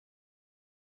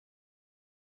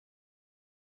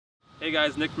Hey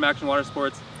guys, Nick from Action Water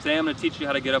Sports. Today I'm going to teach you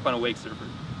how to get up on a wake surfer.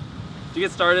 To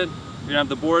get started, you're going to have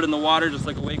the board in the water just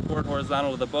like a wakeboard,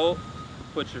 horizontal to the boat.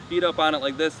 Put your feet up on it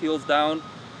like this, heels down.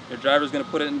 Your driver's going to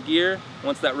put it in gear.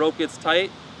 Once that rope gets tight,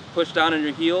 push down on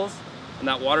your heels and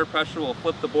that water pressure will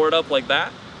flip the board up like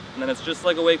that. And then it's just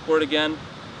like a wakeboard again.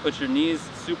 Put your knees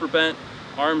super bent,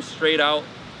 arms straight out,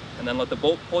 and then let the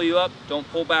boat pull you up. Don't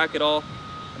pull back at all.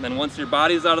 And then once your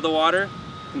body's out of the water,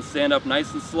 you can stand up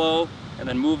nice and slow and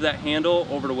then move that handle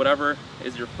over to whatever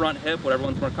is your front hip, whatever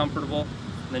one's more comfortable,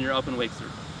 and then you're up in wake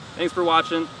surf. Thanks for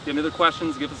watching. If you have any other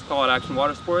questions, give us a call at Action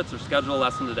Water Sports or schedule a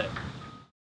lesson today.